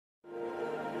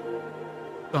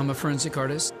I'm a forensic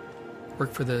artist.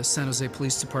 Worked for the San Jose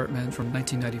Police Department from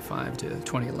 1995 to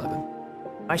 2011.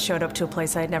 I showed up to a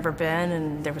place I'd never been,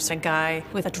 and there was a guy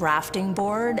with a drafting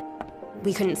board.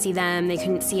 We couldn't see them, they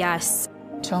couldn't see us.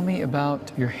 Tell me about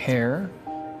your hair.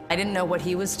 I didn't know what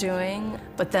he was doing,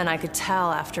 but then I could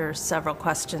tell after several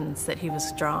questions that he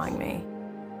was drawing me.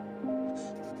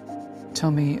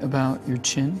 Tell me about your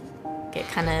chin. It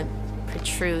kind of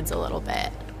protrudes a little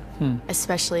bit,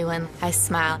 especially when I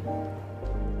smile.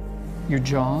 Your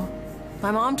jaw.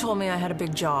 My mom told me I had a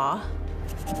big jaw.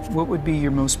 What would be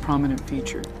your most prominent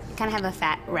feature? I kind of have a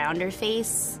fat, rounder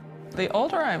face. The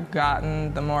older I've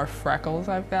gotten, the more freckles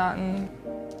I've gotten.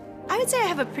 I would say I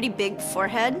have a pretty big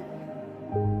forehead.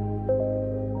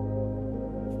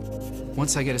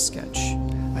 Once I get a sketch,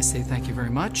 I say thank you very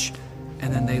much,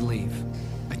 and then they leave.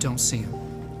 I don't see them.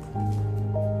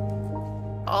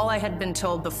 All I had been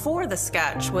told before the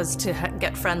sketch was to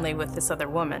get friendly with this other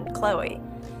woman, Chloe.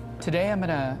 Today I'm going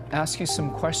to ask you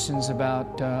some questions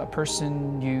about a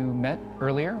person you met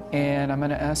earlier, and I'm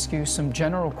going to ask you some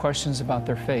general questions about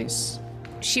their face.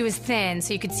 She was thin,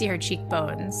 so you could see her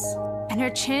cheekbones. And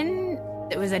her chin,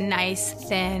 it was a nice,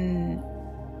 thin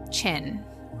chin.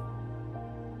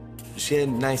 She had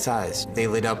nice eyes. They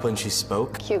lit up when she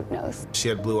spoke. Cute nose. She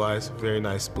had blue eyes, very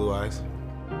nice blue eyes.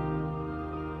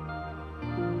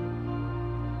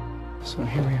 So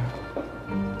here we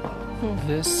are.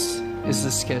 This is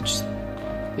the sketch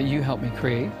that you helped me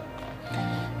create,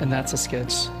 and that's a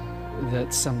sketch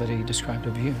that somebody described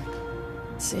of you.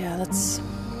 So yeah, that's...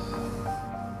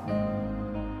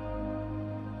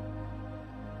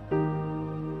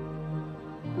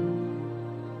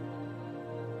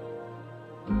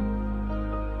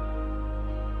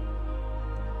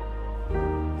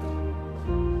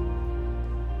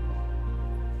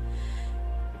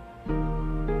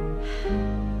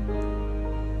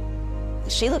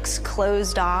 She looks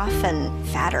closed off and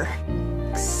fatter,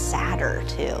 sadder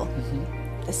too.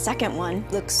 The second one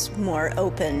looks more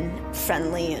open,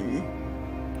 friendly, and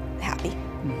happy.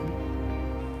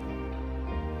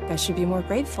 I should be more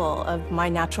grateful of my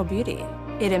natural beauty.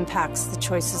 It impacts the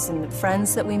choices and the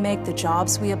friends that we make, the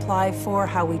jobs we apply for,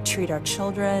 how we treat our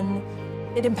children.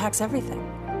 It impacts everything.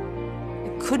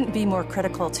 It couldn't be more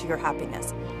critical to your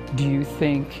happiness. Do you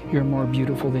think you're more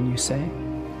beautiful than you say?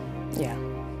 Yeah.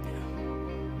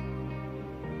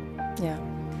 Yeah.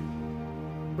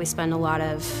 We spend a lot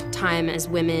of time as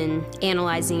women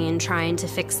analyzing and trying to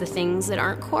fix the things that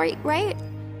aren't quite right.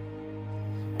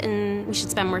 And we should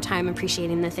spend more time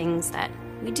appreciating the things that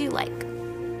we do like.